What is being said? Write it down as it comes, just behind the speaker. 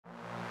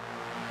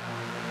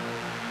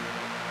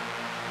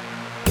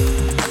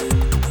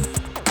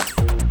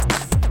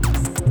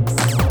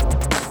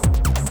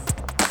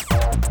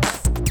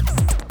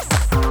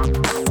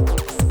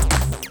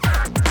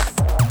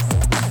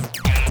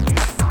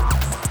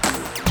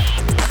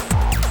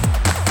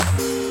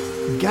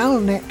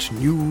Galnet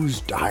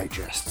News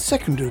Digest,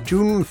 2nd of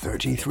June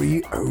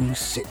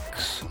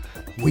 3306.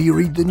 We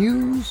read the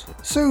news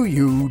so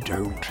you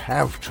don't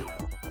have to.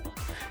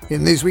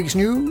 In this week's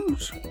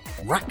news,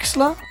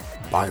 Raxxla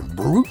by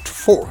brute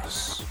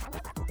force,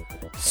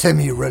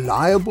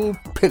 semi-reliable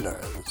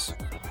pillars,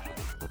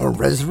 a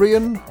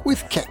Resrian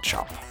with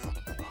ketchup,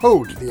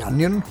 hold the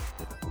onion,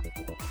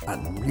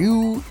 and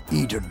New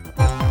Eden.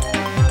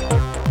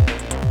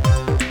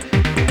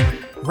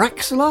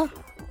 Raxxla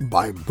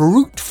by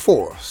brute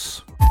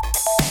force.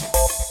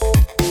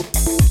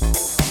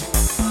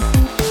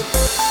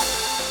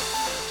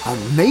 A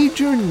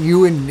major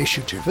new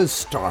initiative has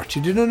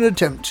started in an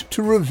attempt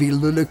to reveal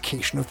the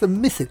location of the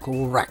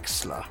mythical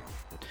Raxxla.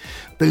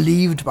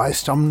 Believed by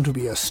some to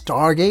be a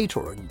stargate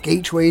or a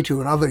gateway to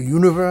another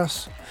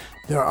universe,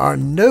 there are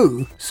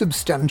no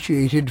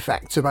substantiated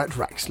facts about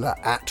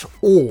Raxxla at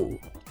all.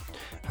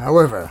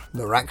 However,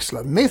 the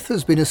Raxxla myth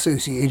has been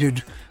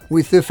associated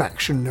with the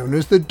faction known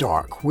as the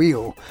Dark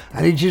Wheel,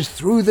 and it is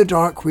through the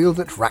Dark Wheel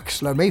that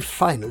Raxxla may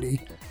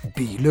finally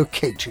be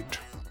located.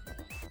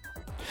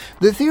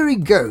 The theory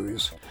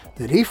goes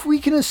that if we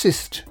can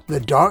assist the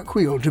Dark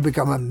Wheel to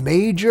become a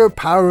major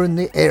power in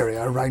the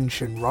area around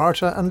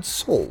Shinrarta and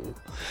Sol,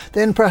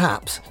 then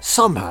perhaps,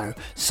 somehow,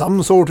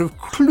 some sort of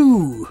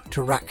clue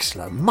to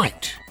Raxxla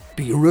might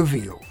be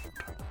revealed.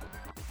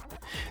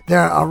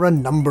 There are a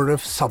number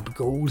of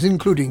sub-goals,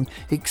 including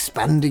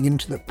expanding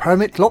into the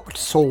permit-locked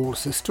Sol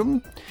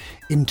system,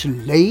 into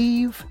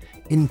Lave,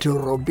 into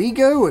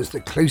Robigo as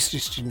the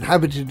closest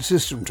inhabited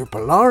system to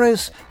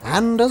Polaris,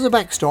 and as a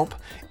backstop,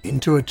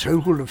 into a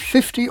total of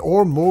 50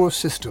 or more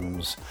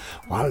systems,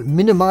 while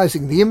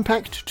minimising the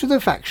impact to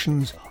the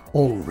factions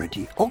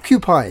already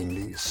occupying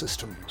these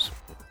systems.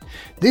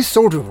 This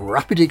sort of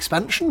rapid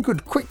expansion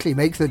could quickly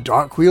make the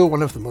Dark Wheel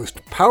one of the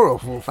most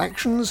powerful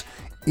factions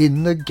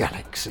in the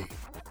galaxy.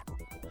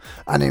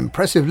 An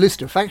impressive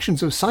list of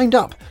factions have signed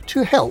up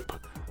to help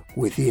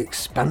with the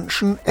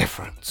expansion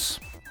efforts.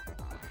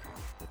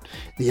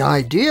 The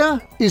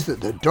idea is that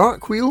the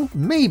Dark Wheel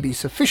may be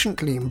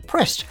sufficiently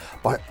impressed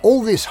by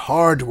all this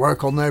hard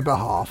work on their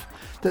behalf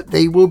that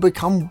they will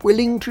become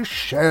willing to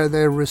share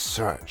their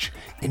research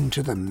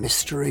into the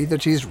mystery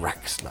that is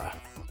Raxxla.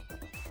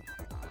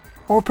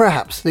 Or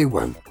perhaps they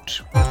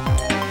won't.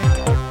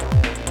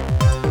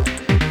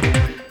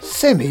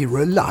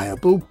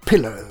 Semi-reliable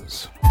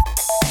pillars.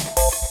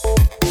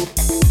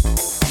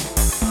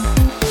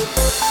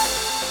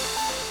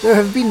 There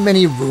have been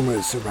many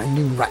rumours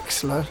surrounding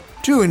Raxxla.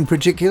 Two in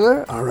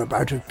particular are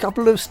about a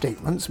couple of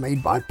statements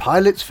made by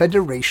Pilots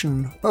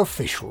Federation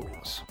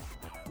officials.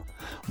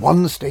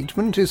 One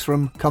statement is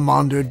from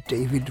Commander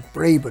David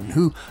Braben,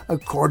 who,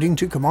 according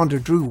to Commander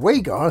Drew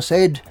Wagar,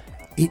 said,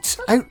 "It's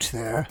out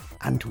there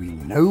and we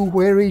know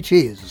where it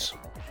is,"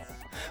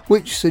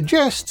 which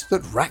suggests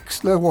that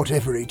Raxxla,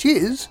 whatever it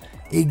is,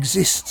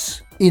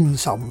 exists in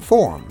some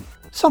form,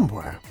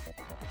 somewhere,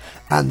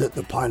 and that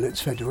the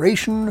Pilots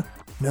Federation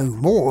know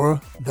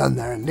more than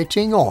they're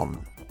letting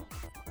on.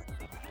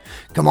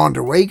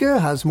 Commander Wagar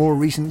has more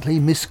recently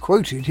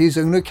misquoted his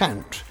own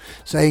account,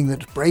 saying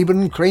that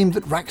Braben claimed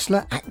that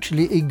Raxxla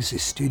actually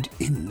existed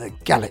in the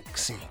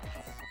galaxy.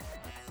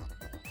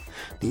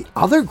 The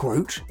other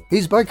quote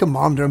is by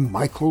Commander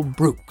Michael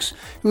Brooks,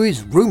 who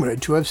is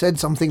rumoured to have said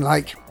something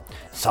like,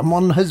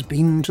 "Someone has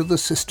been to the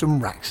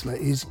system Raxxla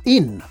is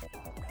in."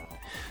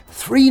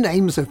 3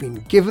 names have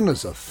been given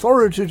as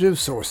authoritative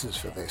sources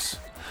for this: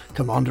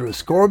 Commander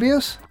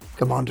Ascorbius,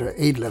 Commander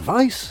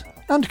Edelweiss,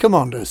 and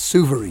Commander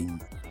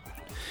Souverine.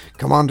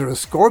 Commander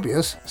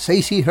Ascorbius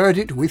says he heard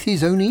it with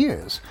his own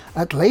ears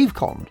at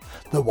LaveCon,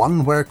 the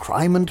one where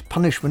crime and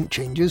punishment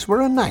changes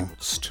were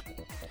announced.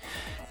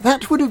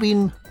 That would have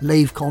been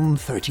LaveCon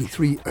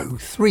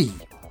 3303.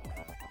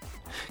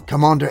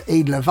 Commander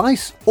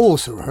Edelweiss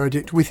also heard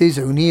it with his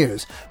own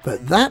ears,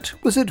 but that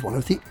was at one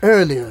of the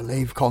earlier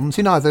LaveCons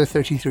in either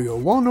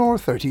 3301 or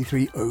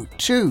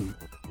 3302.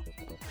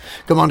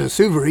 Commander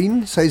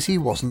Souverine says he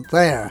wasn't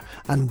there,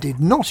 and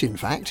did not in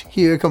fact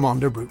hear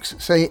Commander Brooks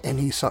say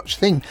any such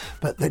thing,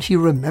 but that he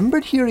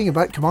remembered hearing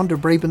about Commander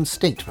Braben's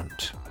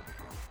statement.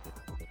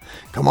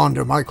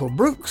 Commander Michael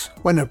Brooks,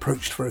 when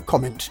approached for a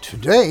comment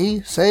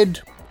today,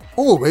 said,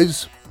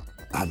 "Always,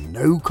 and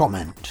no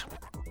comment."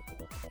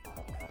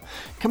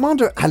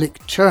 Commander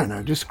Alec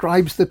Turner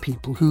describes the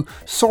people who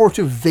sort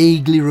of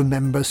vaguely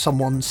remember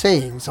someone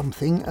saying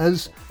something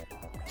as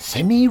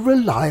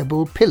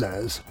semi-reliable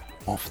pillars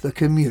of the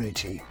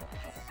community.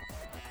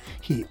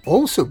 He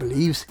also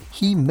believes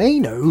he may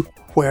know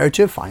where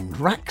to find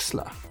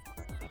Raxxla.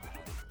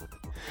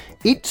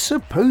 It's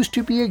supposed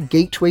to be a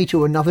gateway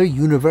to another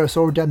universe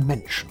or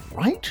dimension,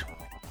 right?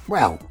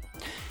 Well,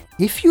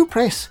 if you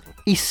press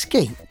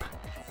Escape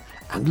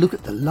and look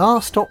at the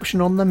last option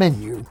on the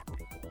menu,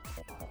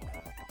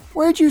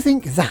 where do you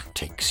think that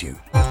takes you?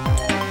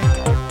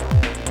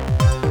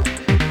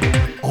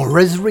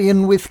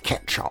 Resrian with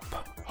ketchup.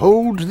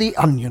 Hold the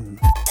onion.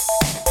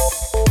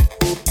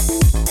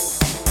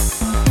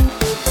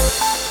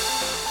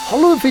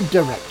 Holovid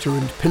director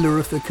and pillar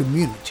of the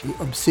community,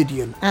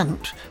 Obsidian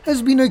Ant,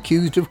 has been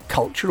accused of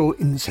cultural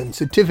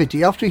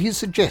insensitivity after he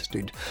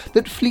suggested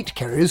that fleet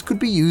carriers could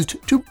be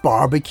used to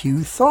barbecue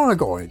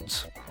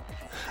Thargoids.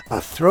 A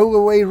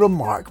throwaway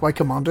remark by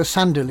Commander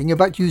Sanderling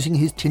about using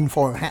his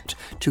tinfoil hat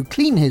to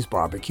clean his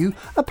barbecue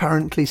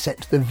apparently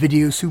set the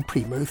Video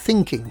Supremo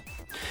thinking.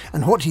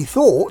 And what he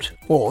thought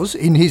was,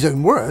 in his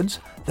own words,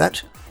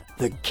 that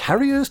the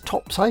carrier's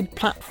topside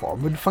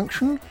platform would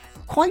function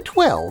quite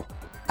well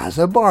as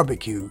a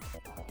barbecue.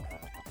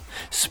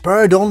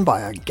 Spurred on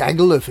by a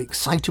gaggle of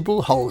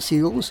excitable hull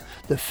seals,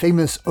 the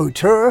famous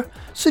auteur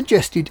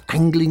suggested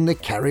angling the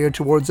carrier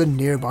towards a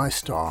nearby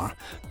star,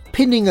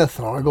 pinning a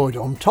Thargoid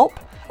on top,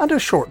 and a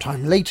short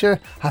time later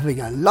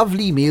having a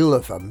lovely meal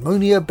of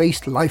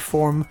ammonia-based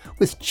lifeform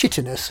with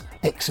chitinous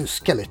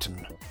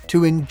exoskeleton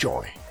to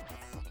enjoy.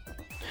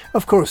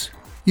 Of course,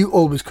 you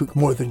always cook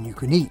more than you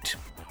can eat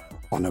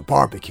on a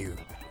barbecue.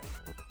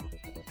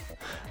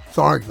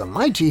 Tharg the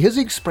Mighty has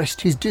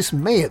expressed his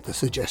dismay at the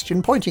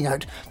suggestion, pointing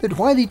out that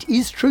while it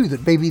is true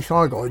that baby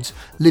Thargoids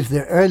live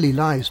their early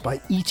lives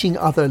by eating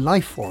other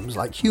life forms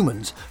like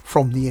humans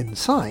from the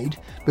inside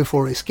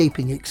before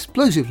escaping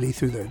explosively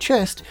through their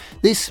chest,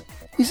 this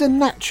is a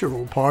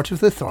natural part of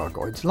the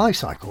Thargoid's life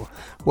cycle,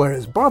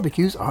 whereas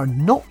barbecues are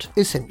not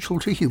essential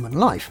to human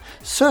life,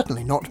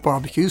 certainly not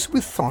barbecues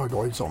with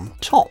Thargoids on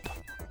top.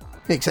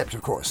 Except,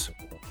 of course,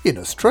 in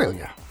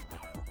Australia.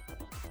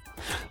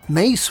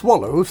 May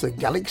Swallow of the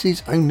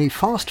galaxy's only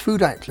fast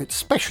food outlet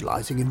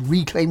specialising in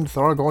reclaimed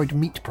Thargoid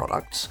meat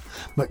products,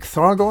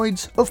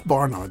 McThargoids of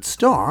Barnard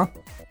Star,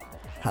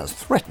 has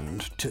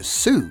threatened to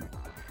sue.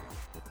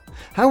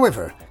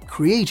 However,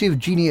 creative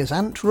genius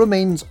Ant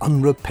remains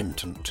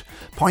unrepentant,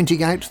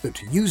 pointing out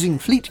that using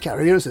fleet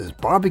carriers as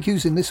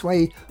barbecues in this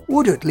way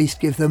would at least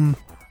give them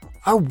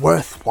a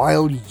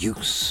worthwhile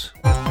use.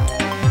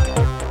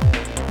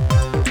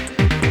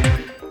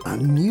 A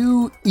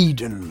new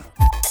Eden.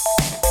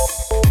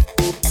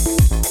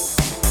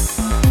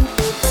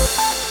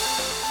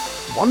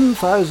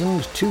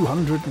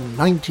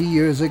 "1,290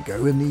 years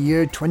ago in the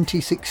year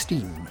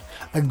 2016,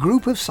 a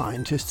group of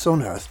scientists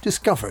on Earth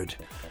discovered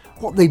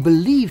what they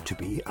believed to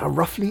be a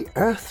roughly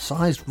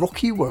Earth-sized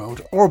rocky world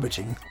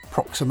orbiting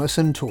Proxima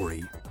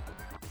Centauri.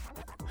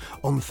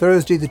 On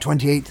Thursday the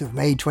 28th of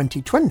May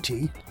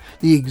 2020,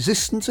 the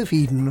existence of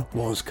Eden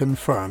was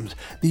confirmed.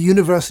 The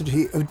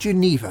University of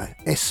Geneva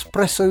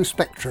Espresso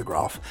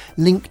spectrograph,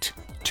 linked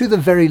to the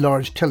Very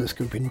Large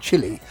Telescope in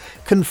Chile,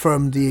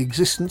 confirmed the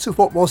existence of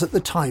what was at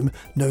the time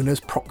known as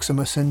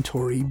Proxima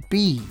Centauri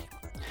b,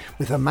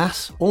 with a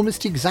mass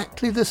almost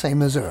exactly the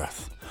same as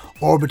Earth,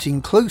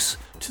 orbiting close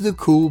to the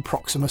cool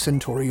Proxima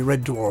Centauri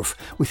red dwarf,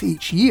 with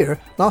each year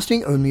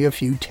lasting only a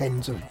few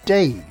tens of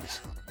days.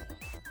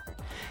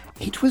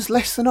 It was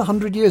less than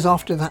 100 years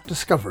after that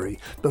discovery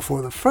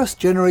before the first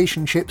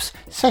generation ships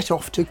set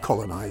off to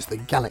colonise the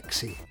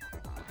galaxy.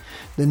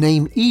 The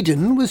name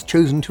Eden was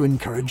chosen to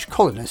encourage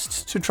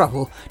colonists to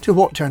travel to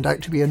what turned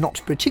out to be a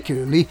not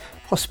particularly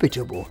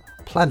hospitable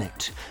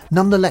planet.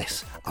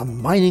 Nonetheless, a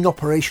mining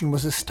operation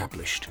was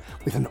established,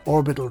 with an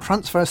orbital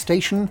transfer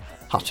station,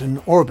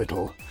 Hutton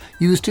Orbital,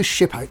 used to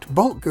ship out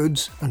bulk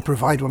goods and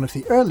provide one of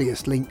the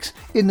earliest links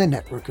in the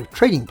network of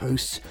trading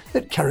posts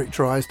that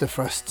characterised the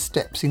first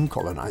steps in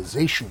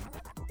colonisation.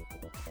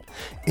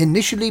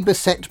 Initially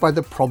beset by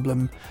the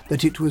problem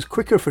that it was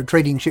quicker for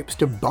trading ships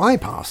to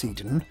bypass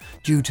Eden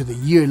due to the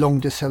year-long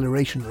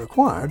deceleration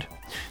required,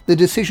 the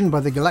decision by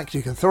the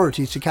galactic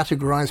authorities to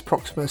categorise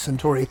Proxima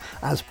Centauri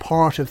as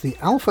part of the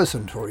Alpha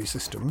Centauri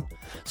system,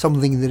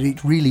 something that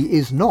it really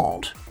is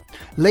not,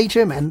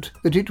 later meant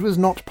that it was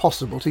not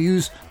possible to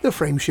use the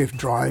frameshift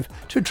drive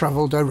to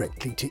travel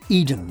directly to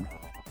Eden.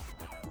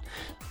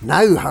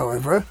 Now,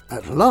 however,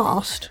 at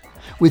last,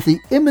 with the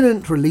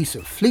imminent release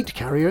of fleet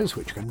carriers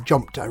which can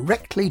jump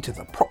directly to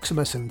the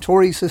Proxima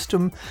Centauri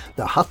system,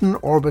 the Hutton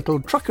Orbital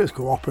Truckers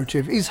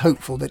Cooperative is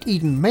hopeful that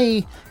Eden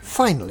may,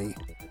 finally,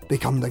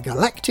 become the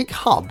galactic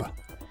hub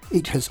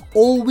it has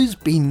always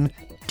been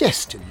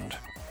destined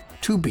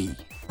to be.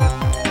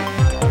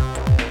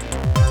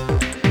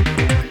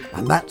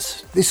 And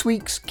that's this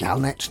week's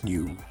Galnet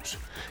News.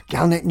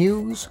 Galnet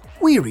News,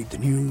 we read the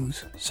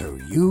news, so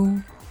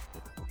you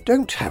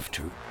don't have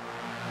to.